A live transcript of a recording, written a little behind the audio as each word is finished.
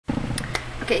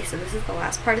Okay, so this is the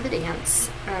last part of the dance.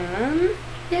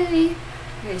 Yay!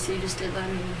 Okay, so you just did let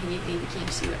me, he, can't you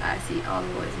see what I see? All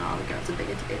the boys and all the girls are big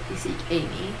into it. You seek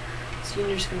Amy. So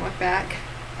you're just gonna walk back.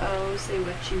 Oh, say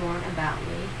what you want about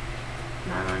me.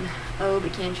 On. Oh,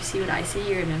 but can't you see what I see?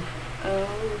 You're gonna.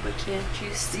 Oh, but can't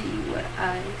you see what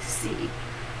I see?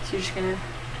 So you're just gonna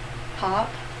pop,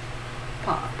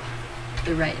 pop, to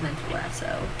the right and then to the left.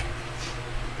 So.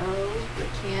 Oh, but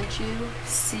can't you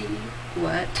see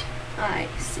what I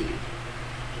see?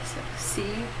 So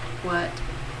see what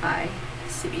I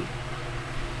see.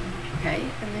 Okay,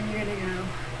 and then you're gonna go.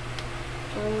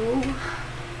 Oh.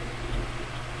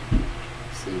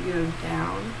 So you go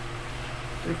down,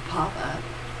 or pop up.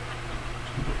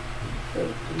 So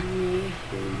me,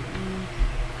 and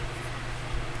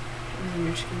then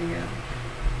you're just gonna go.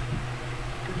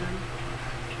 Oh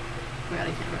my god,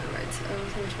 I can't remember the words. Oh,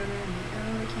 so turn around me.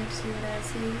 Oh, I can't see what I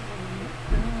see.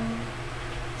 Oh,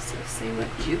 so say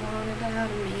what you want about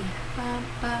me. Ba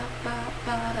ba ba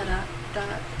ba da da da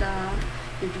da.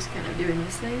 You're just kind of doing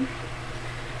this thing,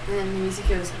 and then the music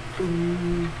goes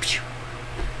boom. Pew.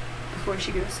 Before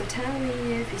she goes, so tell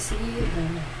me if you see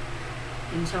her.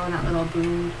 And so on that little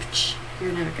boom, psh,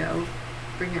 you're gonna go,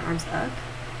 bring your arms up,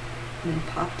 and then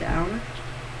pop down.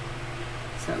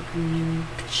 So boom,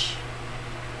 psh.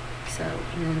 So,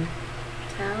 and then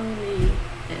tell me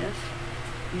if,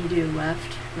 and you do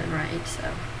left, then right,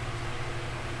 so.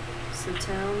 So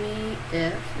tell me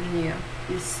if, and then you go,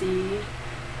 you see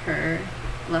her,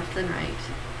 left and right.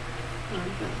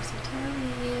 So tell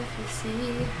me if you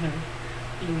see her.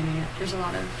 There's a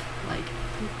lot of like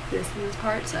this in this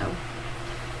part, so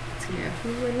it's gonna go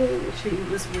who she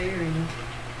was wearing.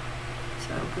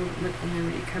 So and then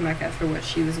when you come back after what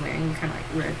she was wearing, you kind of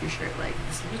like wear up your shirt like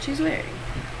this is what she's wearing,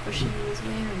 what she was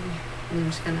wearing, and then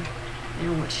just kind of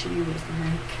what she was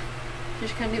like.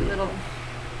 Just kind of do a little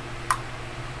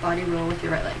body roll with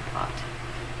your right leg popped.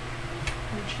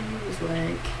 What she was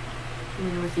like, and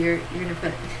then with your you're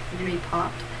gonna be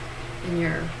popped, and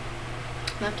your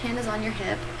left hand is on your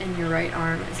hip, and your right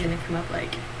arm is gonna come up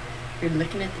like you're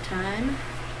looking at the time,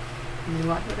 and you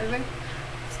walk whatever.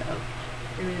 So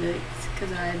you're gonna do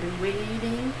because I've been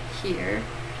waiting here,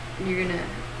 and you're gonna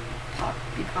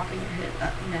be popping your hip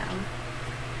up and down.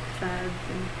 Cause I've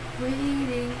been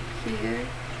waiting here.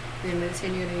 And then with this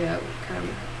hand, you're gonna go come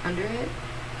under it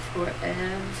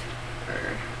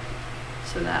forever.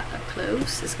 So that up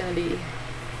close is gonna be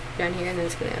down here, and then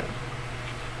it's gonna go.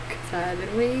 Cause I've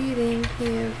been waiting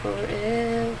here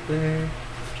forever.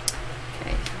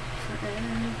 Okay,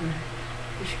 forever.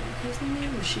 You're just gonna close the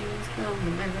mirror, she was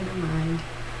gone, never to mind.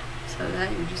 So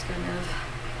that you're just kind of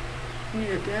knee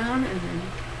it down, and then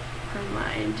her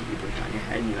mind, you put it on your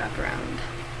head and you wrap around.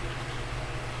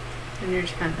 And you're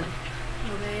just kind of,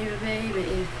 oh baby, baby,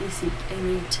 if you seek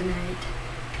Amy tonight.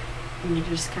 And you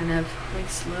just kind of like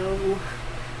slow,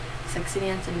 sexy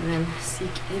dancing, and then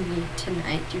seek Amy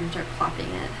tonight. You can start popping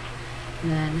it.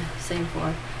 And then same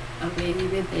for oh baby,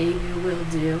 baby will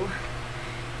do.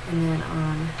 And then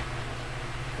on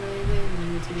oh baby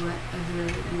will do whatever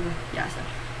you so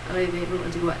oh baby will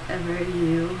do whatever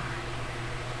you.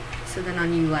 So then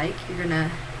on you like, you're gonna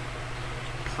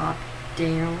pop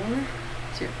down.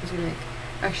 So you're gonna like,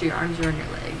 actually your arms are on your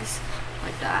legs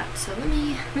like that. So let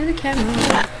me move the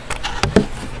camera.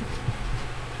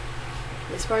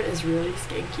 This part is really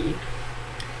skanky.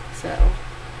 So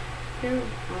what I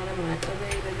want, oh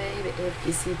baby, baby, if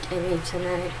you seek Amy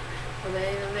tonight, oh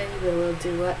baby, baby, we'll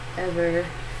do whatever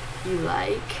you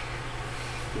like.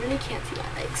 You really can't see my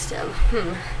legs still.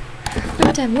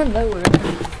 One time, one lower.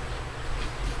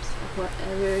 So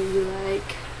whatever you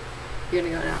like, you're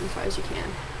gonna go down as far as you can.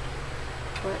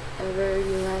 Whatever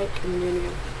you like, and then you're gonna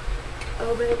go,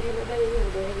 oh baby, baby,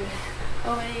 baby,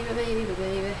 oh baby, baby,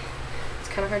 baby. It's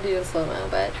kind of hard to do in slow-mo,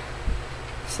 but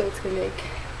so it's gonna make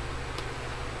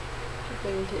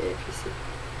going to if you see.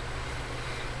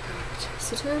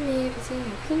 So tell me if you see her.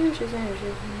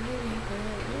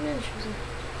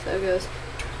 So it goes,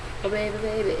 oh baby,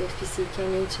 baby, if you see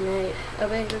Amy tonight. Oh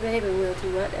baby, baby, we'll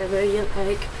do whatever you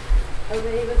like. Oh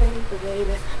baby, baby,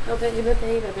 baby. Oh baby,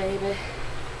 baby, baby.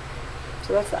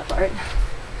 So that's that part.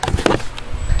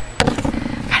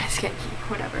 Kind of skanky,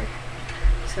 whatever.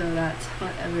 So that's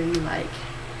whatever you like.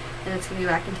 And it's gonna be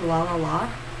back into la la la.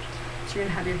 So you're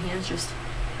gonna have your hands just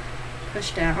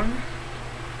push down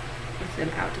with them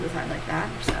out to the side like that.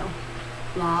 So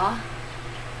la,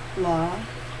 la,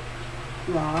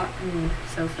 la. And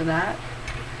so for that,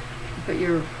 you put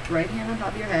your right hand on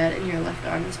top of your head and your left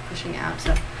arm is pushing out.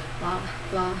 So la,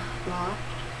 la, la.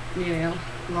 And you go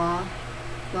la,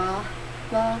 la,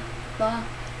 la, la,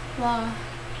 la.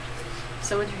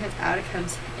 So with your hands out, it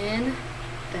comes in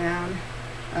down,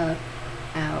 up,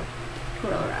 out,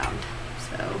 twirl around.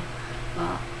 So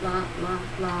la la la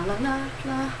la la la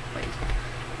la. Wait.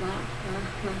 La la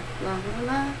la la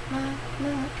la la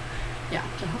la. Yeah.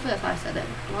 So hopefully that's how I said it.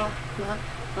 La la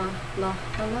la la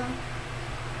la la.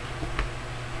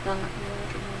 La la la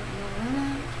la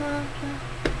la la.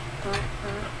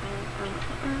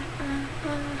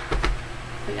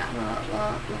 But yeah, la la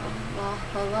la la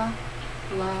la la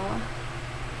la.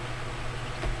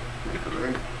 Recover.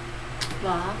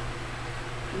 La.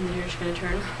 And then you're just gonna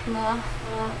turn la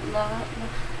la la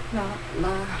la la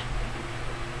la.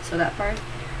 So that part,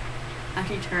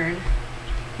 after you turn,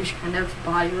 you should kind of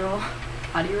body roll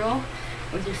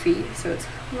with your feet. So it's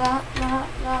la la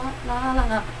la la la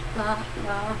la la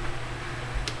la.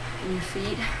 And your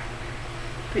feet,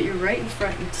 put your right in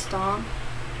front and stomp,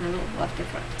 and then left in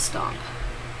front and stomp.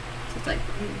 So it's like,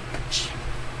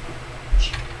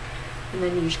 and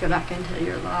then you just go back into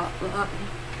your la la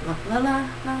la la la la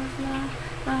la la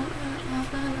la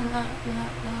la la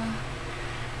la.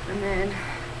 And then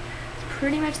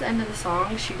pretty much the end of the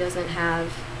song, she doesn't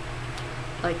have,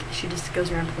 like, she just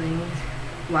goes around playing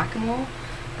whack-a-mole.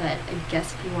 But I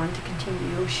guess if you wanted to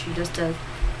continue, she just does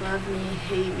love me,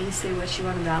 hate me, say what you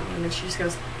want about me, and then she just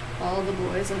goes all the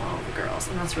boys and all the girls,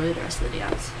 and that's really the rest of the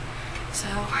dance. So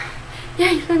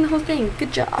yeah, you learned the whole thing.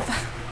 Good job.